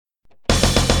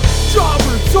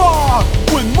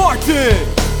Martin!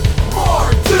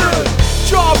 Martin!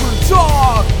 Jobber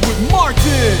Talk with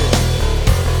Martin!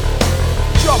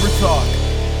 Jobber Talk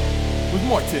with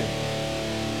Martin.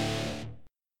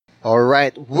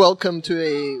 Alright, welcome to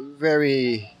a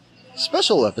very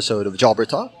special episode of Jobber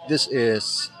Talk. This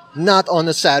is not on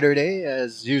a Saturday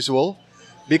as usual,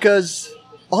 because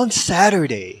on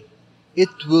Saturday, it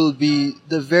will be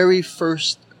the very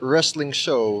first wrestling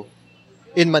show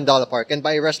in Mandala Park. And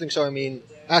by wrestling show, I mean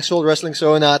actual wrestling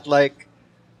show, not like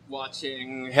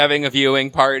having a viewing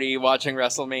party, watching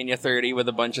WrestleMania 30 with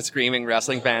a bunch of screaming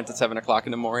wrestling fans at 7 o'clock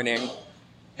in the morning.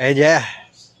 And yeah,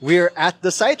 we're at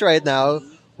the site right now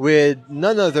with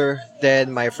none other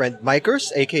than my friend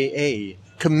Mikers, aka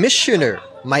Commissioner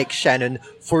Mike Shannon,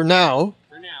 for now.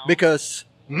 Because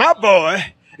my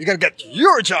boy is gonna get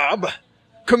your job,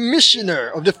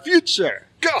 Commissioner of the Future,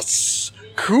 Gus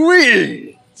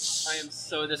Queens. I am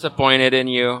so disappointed in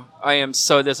you. I am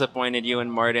so disappointed you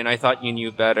and Martin. I thought you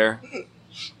knew better.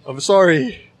 I'm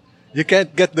sorry. You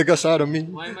can't get the Gus out of me.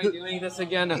 Why am I doing this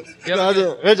again?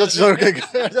 No, that's joking.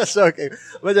 That's joking.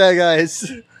 But yeah,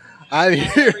 guys, I'm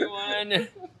here. Everyone.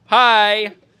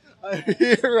 Hi. I'm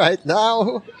here right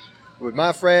now with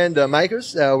my friend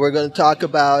Mikers. We're going to talk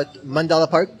about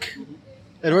Mandala Park.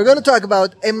 And we're going to talk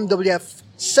about MWF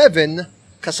 7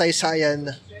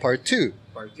 Kasaysayan Part 2.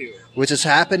 Part 2. Which is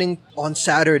happening on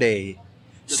Saturday,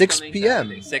 6 p.m.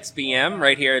 Saturday, 6 p.m.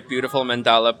 right here at beautiful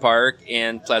Mandala Park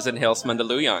in Pleasant Hills,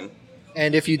 Mandaluyong.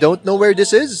 And if you don't know where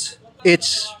this is,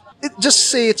 just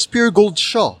say it's Pure Gold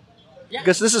Shaw. Yeah.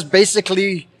 Because this is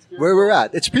basically where we're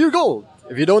at. It's Pure Gold.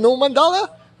 If you don't know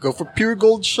Mandala, go for Pure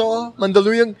Gold Shaw,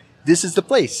 Mandaluyong. This is the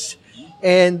place.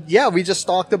 And yeah, we just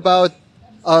talked about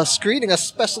a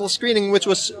special screening, which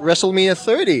was WrestleMania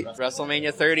 30.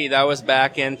 WrestleMania 30, that was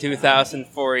back in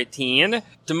 2014.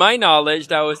 To my knowledge,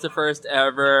 that was the first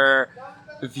ever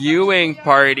viewing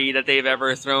party that they've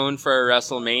ever thrown for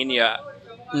WrestleMania.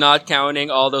 Not counting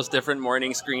all those different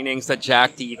morning screenings that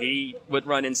Jack TV would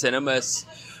run in cinemas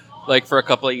like for a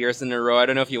couple of years in a row. I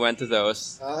don't know if you went to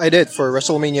those. I did for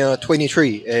WrestleMania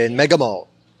 23 in Mega Mall.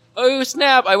 Oh,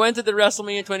 snap. I went to the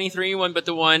WrestleMania 23 one, but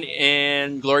the one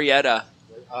in Glorieta.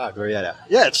 Glorieta.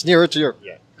 Yeah, it's nearer to your...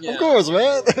 Yeah. Of course,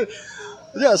 man.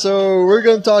 Yeah, so we're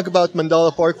going to talk about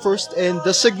Mandala Park first and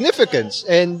the significance.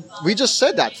 And we just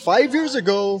said that 5 years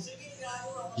ago,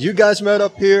 you guys met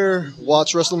up here,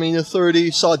 watched WrestleMania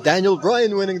 30, saw Daniel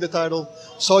Bryan winning the title,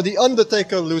 saw The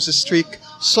Undertaker lose his streak,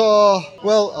 saw,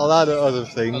 well, a lot of other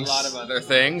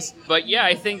things. But yeah,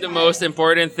 I think the most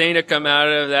important thing to come out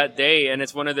of that day, and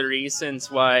it's one of the reasons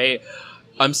why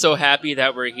I'm so happy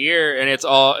that we're here and it's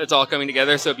all coming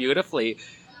together so beautifully.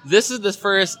 This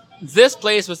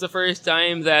place was the first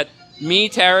time that me,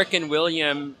 Tarek, and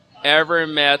William ever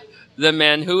met the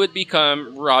men who would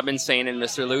become Robin Sane and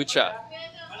Mr. Lucha.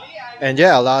 And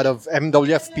yeah, a lot of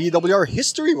MWF PWR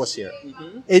history was here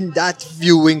in that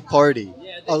viewing party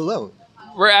alone.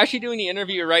 We're actually doing the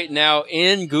interview right now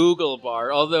in Google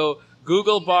Bar, although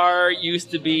Google Bar used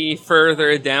to be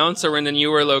further down, so we're in the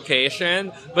newer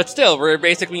location. But still, we're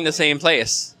basically in the same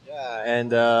place. Yeah,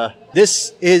 and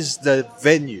this is the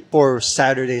venue for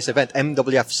Saturday's event,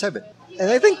 MWF 7.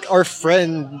 And I think our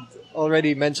friend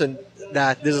already mentioned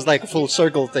that this is like a full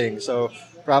circle thing, so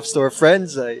props to our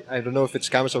friends. I don't know if it's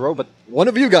Camus or Row, but one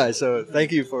of you guys, so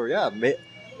thank you for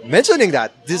mentioning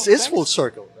that. This is full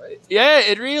circle. Yeah,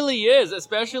 it really is,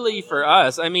 especially for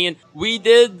us. I mean, we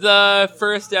did the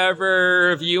first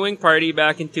ever viewing party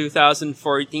back in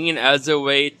 2014 as a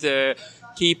way to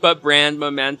keep up brand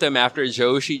momentum after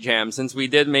Joshi Jam, since we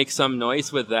did make some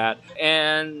noise with that.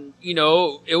 And, you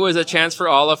know, it was a chance for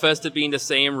all of us to be in the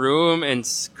same room and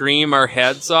scream our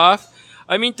heads off.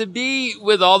 I mean, to be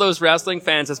with all those wrestling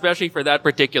fans, especially for that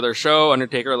particular show,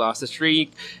 Undertaker lost the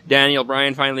streak, Daniel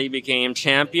Bryan finally became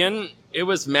champion. It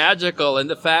was magical, and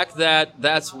the fact that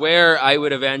that's where I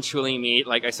would eventually meet,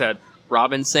 like I said,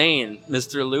 Robin Sane,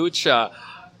 Mr. Lucha,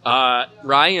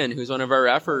 Ryan, who's one of our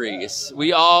referees.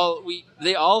 They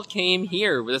all came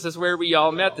here. This is where we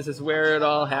all met. This is where it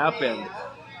all happened.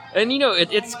 And, you know,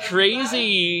 it's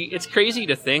crazy. It's crazy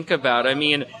to think about. I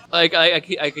mean, like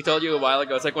I told you a while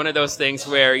ago, it's like one of those things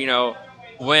where, you know,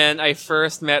 when I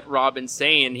first met Robin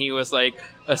Sane, he was like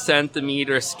a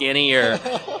centimeter skinnier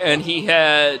and he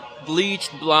had bleached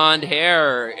blonde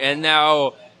hair, and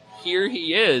now here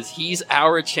he is. He's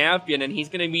our champion and he's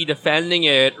going to be defending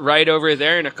it right over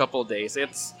there in a couple days.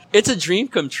 It's a dream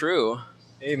come true.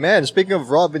 Hey man, speaking of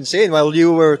Rob Insane, while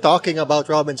you were talking about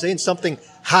Rob Insane, something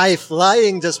high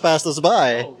flying just passed us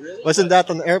by. Oh, really? Wasn't that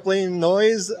an airplane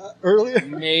noise earlier?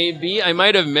 Maybe. I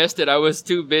might have missed it. I was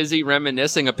too busy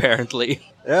reminiscing, apparently.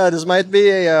 Yeah, this might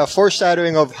be a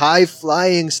foreshadowing of high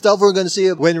flying stuff we're gonna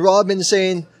see when Rob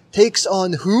Insane takes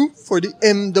on who for the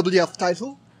MWF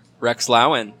title. Rex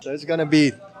Lowen. So it's gonna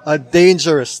be a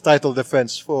dangerous title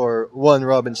defense for one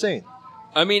Rob Insane.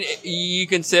 I mean, you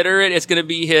consider it's going to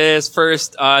be his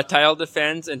first title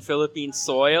defense in Philippine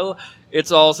soil.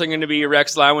 It's also going to be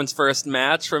Rex Lowen's first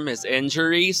match from his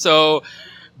injury. So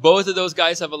both of those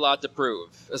guys have a lot to prove.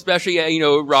 Especially,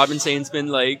 Rob Insane's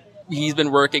been he's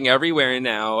been working everywhere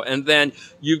now. And then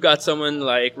you've got someone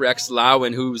like Rex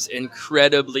Lowen who's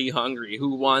incredibly hungry,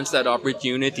 who wants that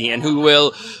opportunity and who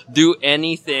will do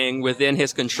anything within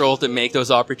his control to make those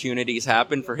opportunities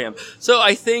happen for him. So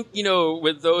I think,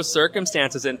 with those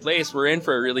circumstances in place, we're in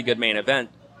for a really good main event.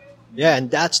 Yeah,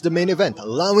 and that's the main event.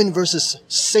 Lowen versus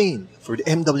Sane for the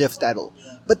MWF title.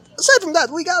 But aside from that,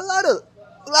 we got a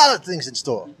lot of things in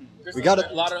store. We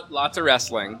got Lots of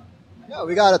wrestling. Yeah,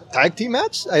 we got a tag team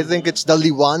match. I think it's the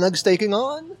Liwanags taking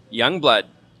on. Youngblood.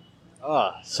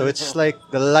 So it's like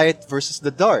the light versus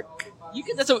the dark.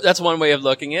 That's one way of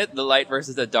looking at it, the light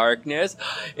versus the darkness.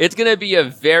 It's going to be a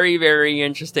very, very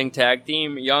interesting tag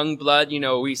team.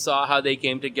 Youngblood, we saw how they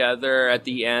came together at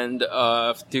the end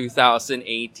of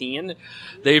 2018.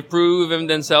 They've proven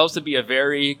themselves to be a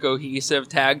very cohesive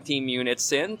tag team unit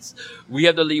since. We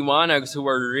have the Liwanags, who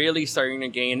are really starting to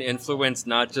gain influence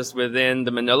not just within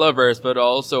the Manilaverse, but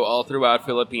also all throughout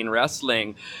Philippine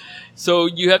wrestling. So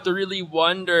you have to really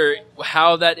wonder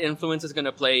how that influence is going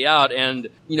to play out. And,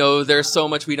 there's so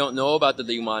much we don't know about the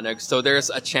Liwanags. So there's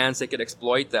a chance they could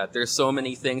exploit that. There's so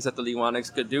many things that the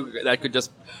Liwanags could do that could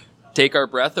just take our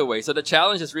breath away. So the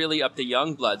challenge is really up to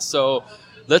Youngblood. So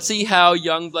let's see how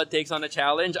Youngblood takes on the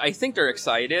challenge. I think they're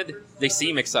excited. They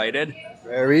seem excited.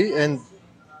 Very. And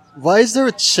why is there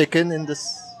a chicken in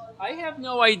this? I have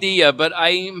no idea, but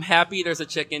I'm happy there's a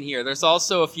chicken here. There's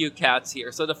also a few cats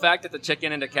here. So the fact that the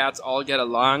chicken and the cats all get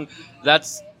along,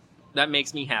 that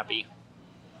makes me happy.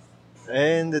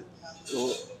 And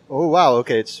oh wow,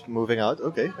 okay, it's moving out.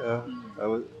 Okay,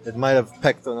 it might have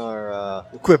pecked on our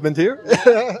equipment here.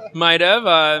 Might have.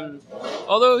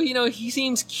 Although he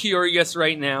seems curious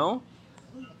right now.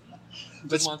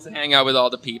 Just wants to hang out with all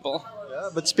the people. Yeah,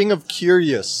 but speaking of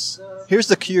curious, here's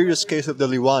the curious case of the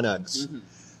Liwanags. Mm-hmm.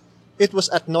 It was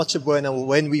at Noche Buena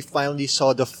when we finally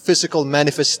saw the physical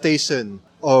manifestation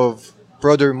of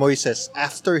Brother Moises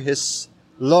after his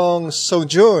long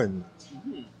sojourn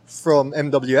from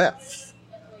MWF.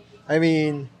 I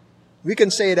mean, we can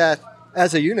say that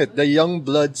as a unit, the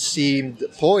Youngblood seemed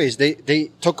poised. They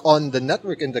took on the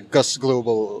network in the Gus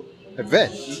Global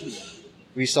event.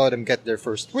 We saw them get their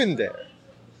first win there.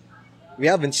 We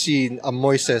haven't seen a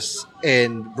Moises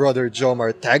and Brother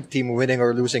Jomar tag team winning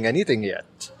or losing anything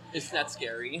yet. Isn't that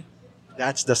scary?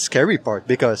 That's the scary part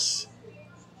because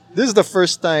this is the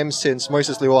first time since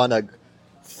Moises Liwanag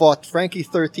fought Frankie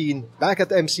 13 back at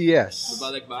MCS. The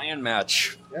Balikbayan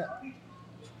match. Yeah.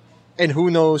 And who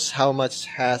knows how much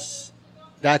has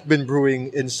that been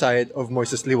brewing inside of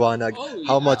Moises Liwanag. Oh, yeah.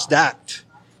 How much that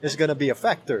is going to be a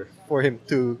factor for him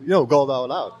to, go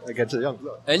all out against the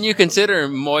Youngblood. And you consider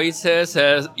Moises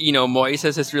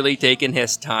has really taken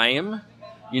his time.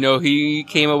 He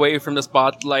came away from the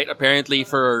spotlight apparently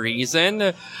for a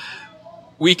reason.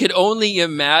 We could only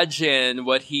imagine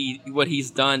what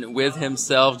he's done with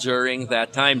himself during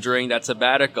that time, during that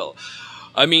sabbatical.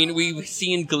 I mean, we've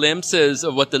seen glimpses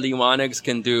of what the Liwanags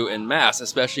can do in mass,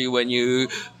 especially when you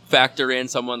factor in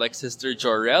someone like Sister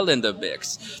Jorel in the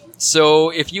mix. So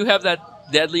if you have that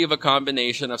deadly of a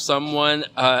combination of someone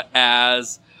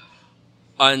as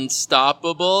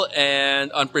unstoppable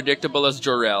and unpredictable as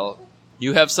Jorel,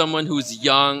 you have someone who's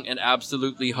young and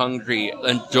absolutely hungry,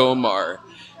 and Jomar.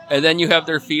 And then you have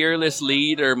their fearless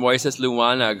leader, Moises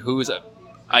Liwanag, who's,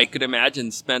 I could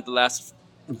imagine, spent the last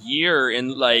year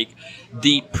in,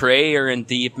 deep prayer and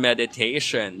deep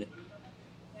meditation.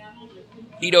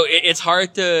 It's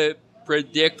hard to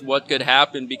predict what could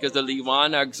happen because the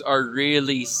Liwanags are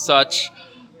really such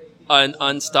an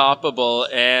unstoppable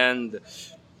and,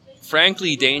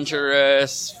 frankly,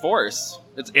 dangerous force.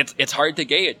 It's hard to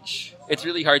gauge. It's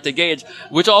really hard to gauge,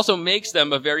 which also makes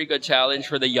them a very good challenge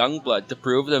for the Youngblood to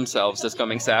prove themselves this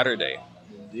coming Saturday.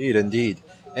 Indeed.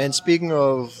 And speaking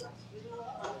of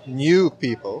new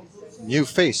people, new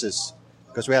faces,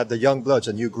 because we have the Youngbloods,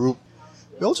 a new group,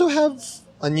 we also have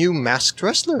a new masked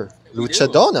wrestler,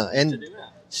 Lucha Donna, and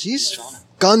she's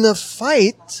gonna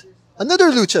fight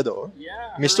another luchador,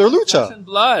 Mr. Lucha.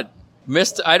 Blood.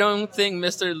 I don't think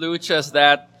Mr. Lucha's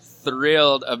that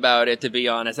thrilled about it, to be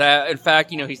honest. In fact,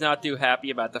 he's not too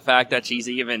happy about the fact that she's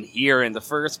even here in the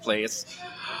first place.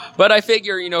 But I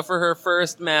figure, for her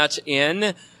first match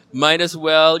in, might as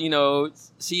well,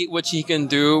 see what she can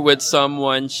do with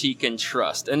someone she can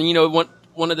trust. And,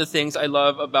 one of the things I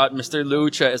love about Mr.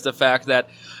 Lucha is the fact that,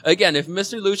 again, if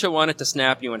Mr. Lucha wanted to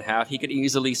snap you in half, he could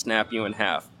easily snap you in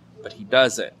half. But he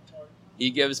doesn't. He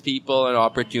gives people an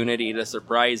opportunity to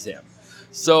surprise him.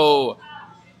 So,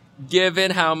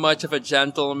 given how much of a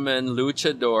gentleman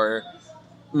luchador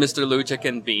Mr. Lucha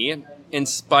can be, in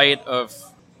spite of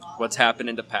what's happened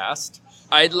in the past,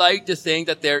 I'd like to think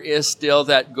that there is still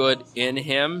that good in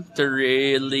him to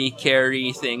really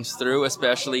carry things through,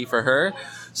 especially for her.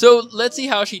 So let's see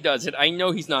how she does it. I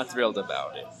know he's not thrilled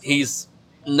about it. He's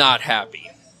not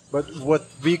happy. But what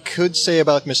we could say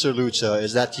about Mr. Lucha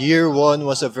is that year one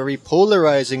was a very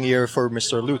polarizing year for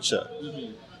Mr. Lucha.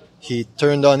 Mm-hmm. He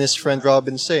turned on his friend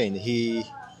Robin Sane. He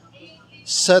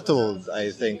settled,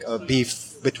 I think, a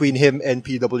beef between him and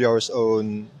PWR's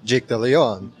own Jake De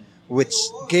Leon, which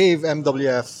gave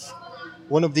MWF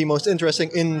one of the most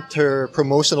interesting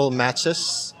inter-promotional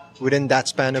matches within that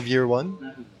span of year one.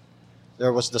 Mm-hmm.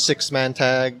 There was the 6-man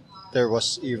tag, there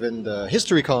was even the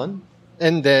History Con,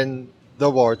 and then the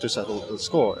war to settle the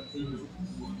score.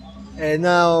 And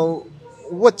now,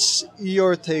 what's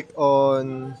your take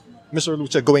on Mr.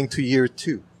 Lucha going to year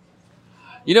two?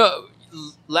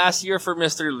 Last year for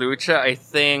Mr. Lucha, I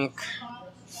think,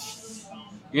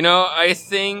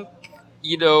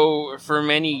 for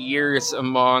many years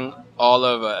among all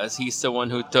of us, he's the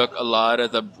one who took a lot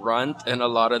of the brunt and a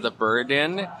lot of the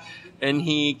burden. And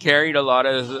he carried a lot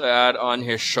of that on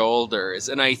his shoulders.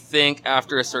 And I think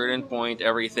after a certain point,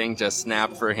 everything just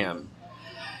snapped for him.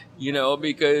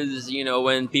 Because,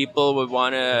 when people would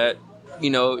want to,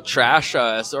 trash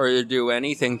us or do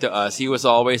anything to us, he was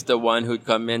always the one who'd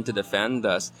come in to defend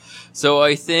us. So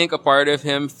I think a part of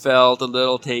him felt a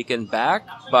little taken back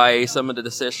by some of the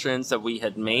decisions that we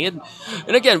had made.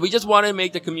 And again, we just want to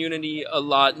make the community a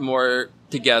lot more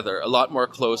together, a lot more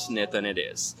close-knit than it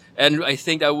is. And I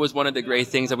think that was one of the great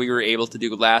things that we were able to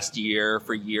do last year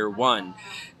for year one.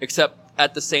 Except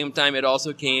at the same time, it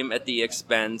also came at the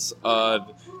expense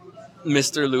of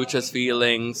Mr. Lucha's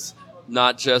feelings,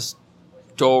 not just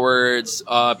towards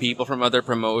people from other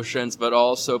promotions, but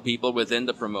also people within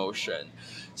the promotion.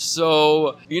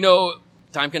 So,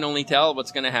 time can only tell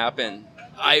what's going to happen.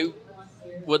 I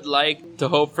would like to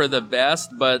hope for the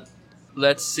best, but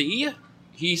let's see.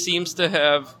 He seems to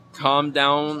have calmed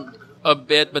down a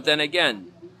bit, but then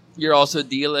again, you're also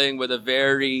dealing with a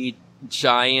very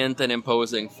giant and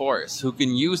imposing force who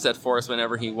can use that force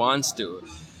whenever he wants to.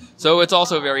 So it's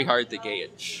also very hard to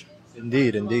gauge.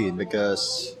 Indeed,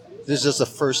 because this is just the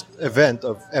first event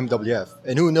of MWF,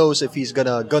 and who knows if he's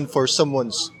gonna gun for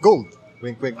someone's gold.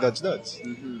 Wink, wink, nudge, nudge.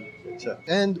 Mm-hmm.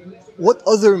 And what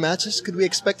other matches could we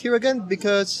expect here again?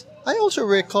 Because I also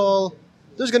recall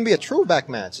there's gonna be a throwback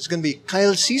match. It's gonna be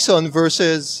Kyle Season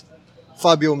versus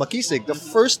Fabio Makisig. The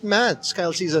first match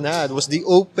Kyle Season had was the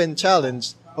open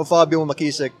challenge of Fabio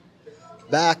Makisig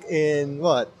back in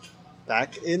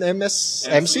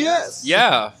MCS?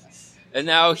 Yeah. And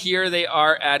now here they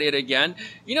are at it again.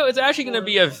 It's actually going to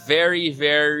be a very,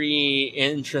 very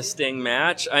interesting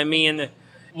match. I mean,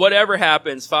 whatever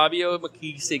happens, Fabio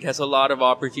Makisig has a lot of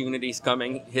opportunities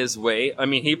coming his way. I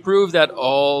mean, he proved that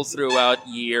all throughout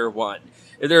year one.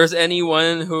 If there's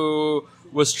anyone who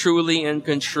was truly in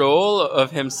control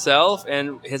of himself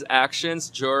and his actions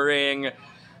during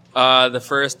the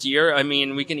first year, I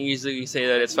mean, we can easily say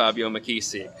that it's Fabio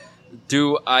Makisig.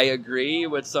 Do I agree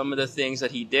with some of the things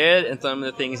that he did and some of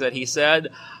the things that he said?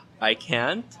 I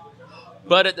can't.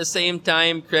 But at the same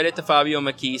time, credit to Fabio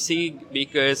Makisig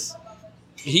because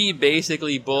he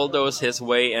basically bulldozed his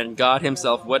way and got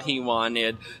himself what he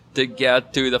wanted to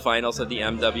get to the finals of the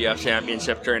MWF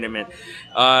Championship Tournament.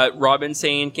 Robin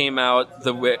Sane came out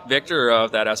the victor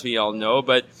of that, as we all know,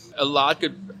 but a lot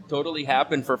could totally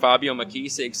happen for Fabio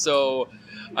Makisig. So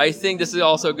I think this is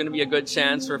also going to be a good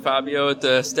chance for Fabio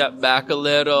to step back a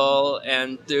little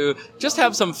and to just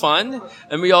have some fun.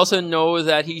 And we also know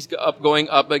that he's going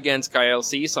up against Kyle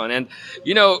Season. And,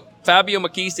 Fabio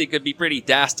Makisig could be pretty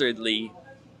dastardly,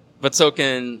 but so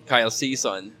can Kyle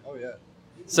Season. Oh, yeah.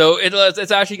 So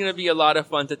it's actually going to be a lot of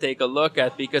fun to take a look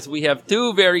at because we have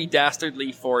two very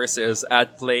dastardly forces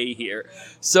at play here.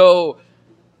 So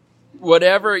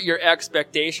whatever your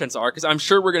expectations are, because I'm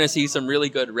sure we're going to see some really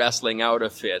good wrestling out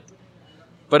of it.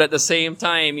 But at the same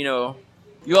time, you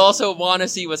also want to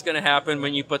see what's going to happen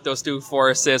when you put those two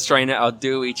forces trying to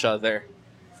outdo each other.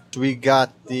 We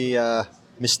got the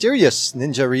mysterious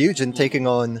Ninja Ryujin taking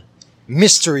on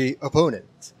mystery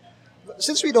opponent.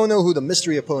 Since we don't know who the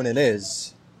mystery opponent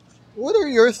is, what are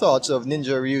your thoughts of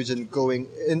Ninja Ryujin going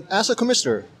in as a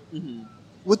commissioner?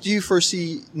 What do you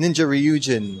foresee Ninja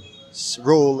Ryujin's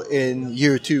role in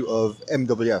year 2 of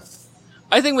MWF?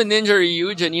 I think with Ninja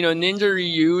Ryujin, Ninja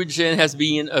Ryujin has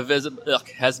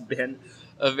been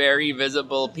a very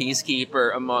visible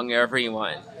peacekeeper among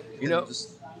everyone.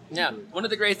 Yeah. One of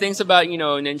the great things about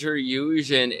Ninja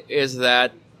Ryujin is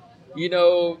that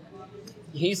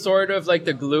he's sort of like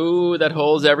the glue that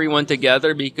holds everyone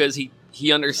together because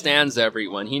he understands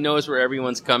everyone. He knows where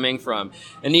everyone's coming from,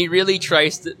 and he really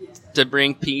tries to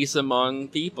bring peace among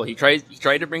people. He tried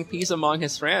to bring peace among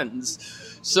his friends.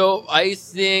 So I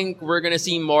think we're going to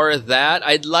see more of that.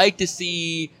 I'd like to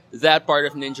see that part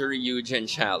of Ninja Ryujin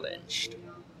challenged.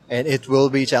 And it will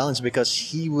be challenged because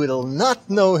he will not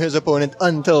know his opponent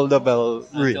until the bell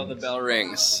rings. Until the bell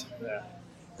rings.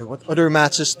 And what other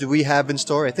matches do we have in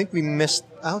store? I think we missed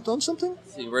out on something.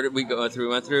 See, where did we go through?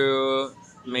 We went through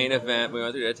main event. We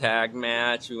went through the tag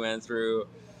match. We went through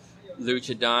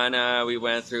Luchadana. We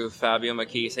went through Fabio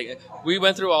Makise. We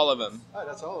went through all of them. Oh,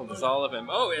 that's all of them. That's all of them.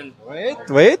 Oh, and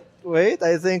Wait.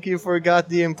 I think you forgot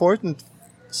the important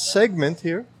segment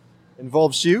here.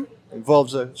 Involves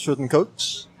a certain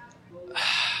coach.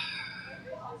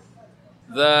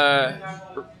 The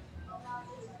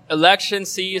election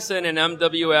season in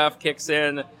MWF kicks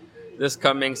in this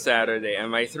coming Saturday.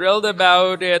 Am I thrilled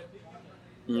about it?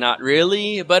 Not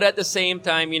really. But at the same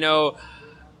time,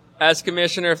 as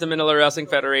commissioner of the Manila Wrestling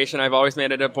Federation, I've always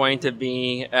made it a point to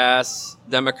be as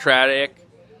democratic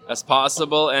as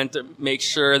possible and to make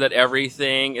sure that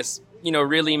everything is,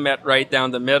 really met right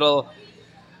down the middle.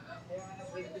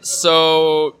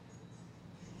 So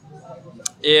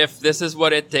if this is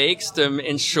what it takes to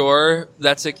ensure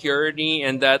that security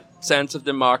and that sense of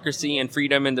democracy and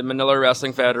freedom in the Manila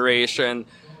Wrestling Federation,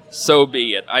 so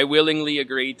be it. I willingly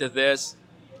agreed to this.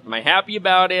 Am I happy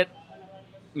about it?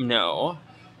 No.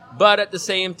 But at the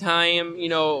same time,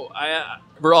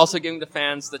 we're also giving the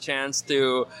fans the chance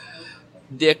to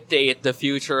dictate the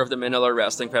future of the Manila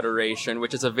Wrestling Federation,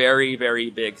 which is a very,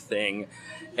 very big thing.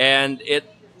 And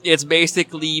it's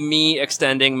basically me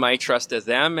extending my trust to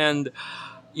them. And,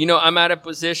 I'm at a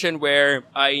position where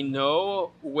I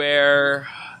know where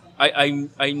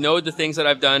I know the things that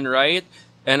I've done right,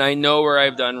 and I know where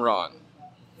I've done wrong.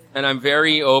 And I'm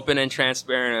very open and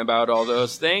transparent about all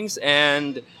those things.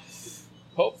 And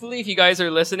hopefully, if you guys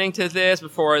are listening to this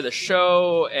before the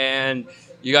show and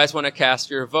you guys want to cast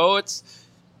your votes,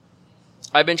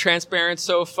 I've been transparent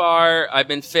so far. I've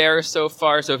been fair so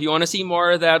far. So if you want to see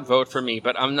more of that, vote for me.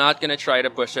 But I'm not going to try to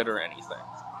push it or anything.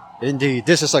 Indeed.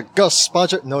 This is a Gus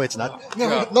sponsor. No, it's not.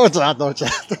 No, it's not.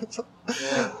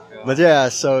 Yeah. But yeah,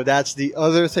 so that's the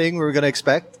other thing we're going to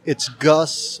expect. It's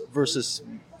Gus versus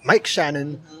Mike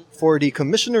Shannon for the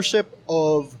commissionership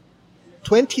of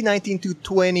 2019 to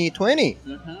 2020.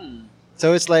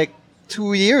 So it's like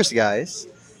 2 years, guys.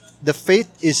 The fate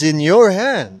is in your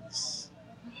hands.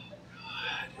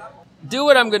 Do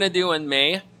what I'm going to do in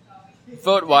May.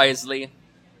 Vote wisely.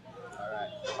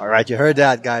 All right, you heard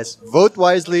that, guys. Vote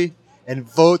wisely and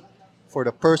vote for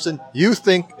the person you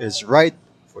think is right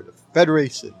for the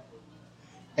Federation.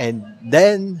 And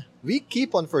then we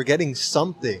keep on forgetting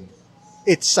something.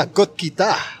 It's Sagot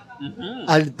Kita,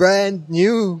 a brand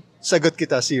new Sagot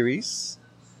Kita series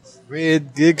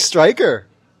with Gig Striker.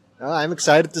 I'm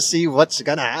excited to see what's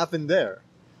gonna happen there.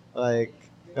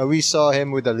 We saw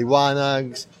him with the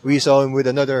Liwanags. We saw him with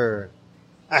another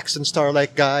action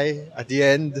star-like guy at the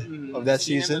end of that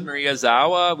season. Him with Maria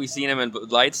Zawa. We've seen him in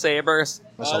lightsabers.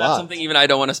 That's a lot. That's something even I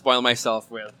don't want to spoil myself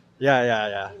with.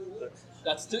 Yeah.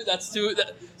 That's too.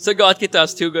 Sagot Kita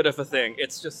is too good of a thing.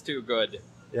 It's just too good.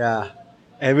 Yeah.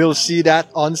 And we'll see that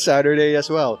on Saturday as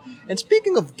well. And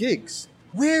speaking of gigs,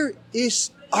 where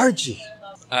is RG?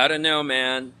 I don't know,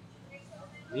 man.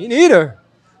 Me neither.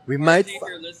 We might...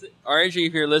 RG,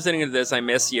 if you're listening to this, I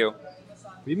miss you.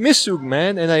 We miss you,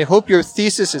 man. And I hope your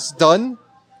thesis is done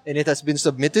and it has been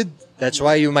submitted. That's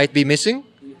why you might be missing.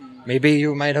 Maybe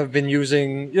you might have been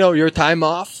using, your time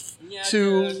off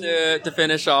to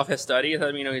finish off his studies.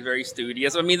 He's very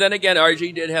studious. Then again,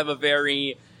 RG did have a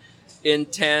very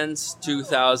intense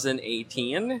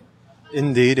 2018.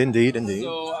 Indeed.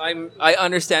 So I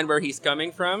understand where he's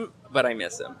coming from, but I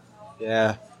miss him.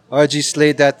 Yeah. RG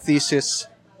slayed that thesis,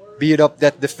 beat up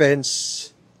that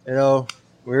defense.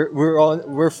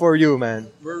 We're for you, man.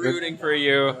 We're rooting for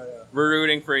you. We're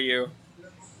rooting for you.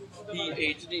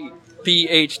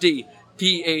 PhD.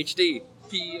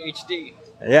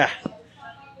 Yeah.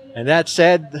 And that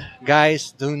said,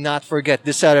 guys, do not forget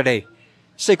this Saturday,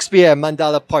 6 p.m.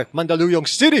 Mandala Park, Mandaluyong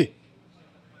City.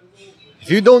 If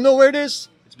you don't know where it is,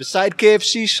 it's beside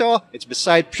KFC Shaw. It's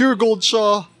beside Pure Gold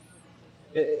Shaw.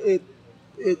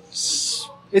 It's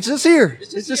just here.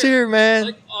 It's just here, man.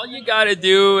 Like, all you gotta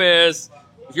do is,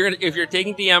 if you're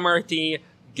taking the MRT,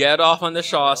 get off on the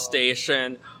Shaw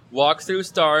station, walk through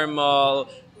Star Mall,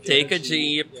 take a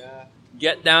jeep,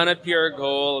 get down at Pure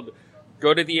Gold,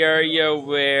 go to the area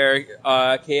where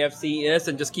KFC is,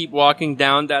 and just keep walking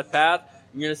down that path.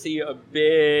 You're gonna see a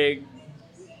big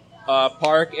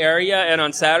park area, and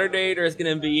on Saturday there's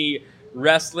gonna be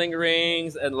wrestling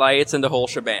rings and lights and the whole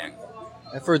shebang.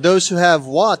 And for those who have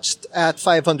watched at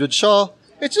 500 Shaw,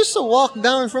 it's just a walk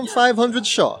down from 500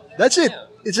 Shaw. That's it.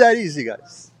 It's that easy,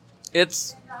 guys.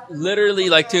 It's literally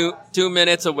like two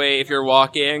minutes away if you're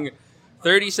walking,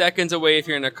 30 seconds away if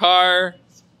you're in a car,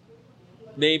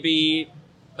 maybe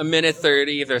a minute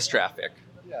 30 if there's traffic.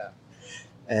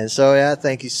 And so, yeah,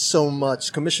 thank you so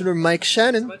much, Commissioner Mike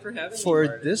Shannon, Thanks so much for having me, for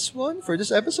Martin.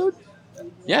 this episode.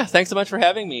 Yeah, thanks so much for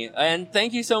having me. And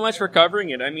thank you so much for covering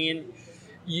it. I mean,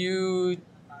 you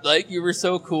were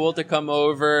so cool to come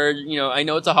over. You know, I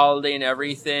know it's a holiday and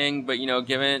everything, but, you know,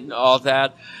 given all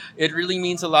that, it really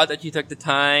means a lot that you took the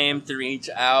time to reach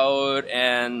out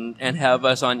and have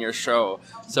us on your show.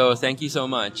 So thank you so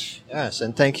much. Yes,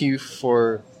 and thank you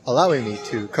for allowing me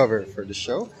to cover for the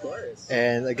show. Of course.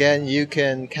 And again, you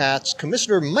can catch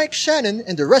Commissioner Mike Shannon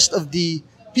and the rest of the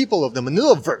people of the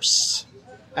Manilaverse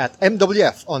at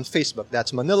MWF on Facebook.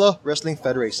 That's Manila Wrestling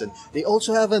Federation. They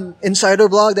also have an insider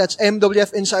blog. That's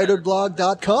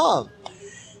MWFinsiderblog.com.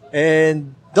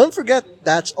 And don't forget,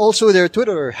 that's also their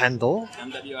Twitter handle.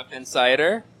 MWF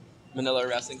Insider, Manila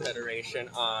Wrestling Federation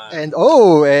on... And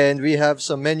we have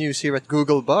some menus here at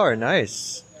Google Bar.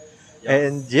 Nice.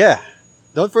 And yeah,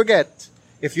 don't forget,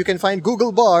 if you can find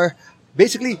Google Bar,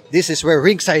 basically, this is where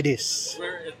ringside is.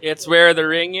 It's where the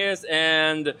ring is,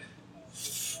 and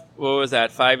what was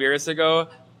that, 5 years ago?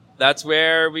 That's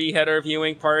where we had our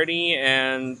viewing party,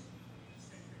 and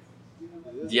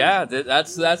yeah,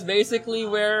 that's basically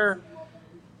where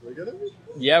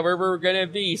we're gonna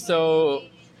be. So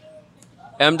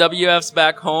MWF's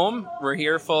back home. We're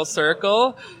here full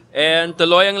circle, and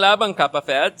tuloy ang labang, Kappa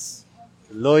Feds.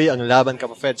 Loy ang laban,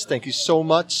 Kappa Feds. Thank you so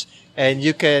much. And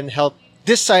you can help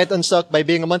this site unstuck by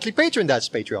being a monthly patron. That's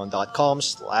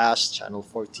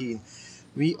patreon.com/channel14.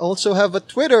 We also have a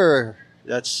Twitter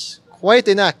that's quite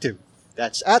inactive.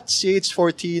 That's at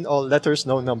CH14, all letters,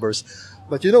 no numbers.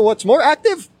 But you know what's more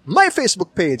active? My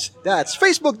Facebook page. That's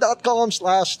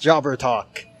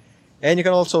facebook.com/jobbertalk. And you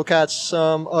can also catch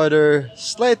some other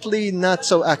slightly not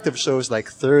so active shows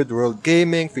like Third World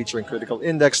Gaming featuring Critical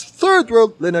Index, Third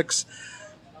World Linux,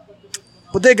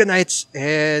 Bodega Nights,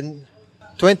 and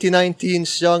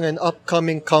 2019's young and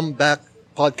upcoming comeback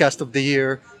podcast of the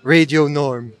year, Radio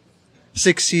Norm.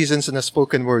 6 seasons and a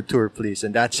spoken word tour, please.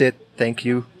 And that's it. Thank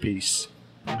you. Peace.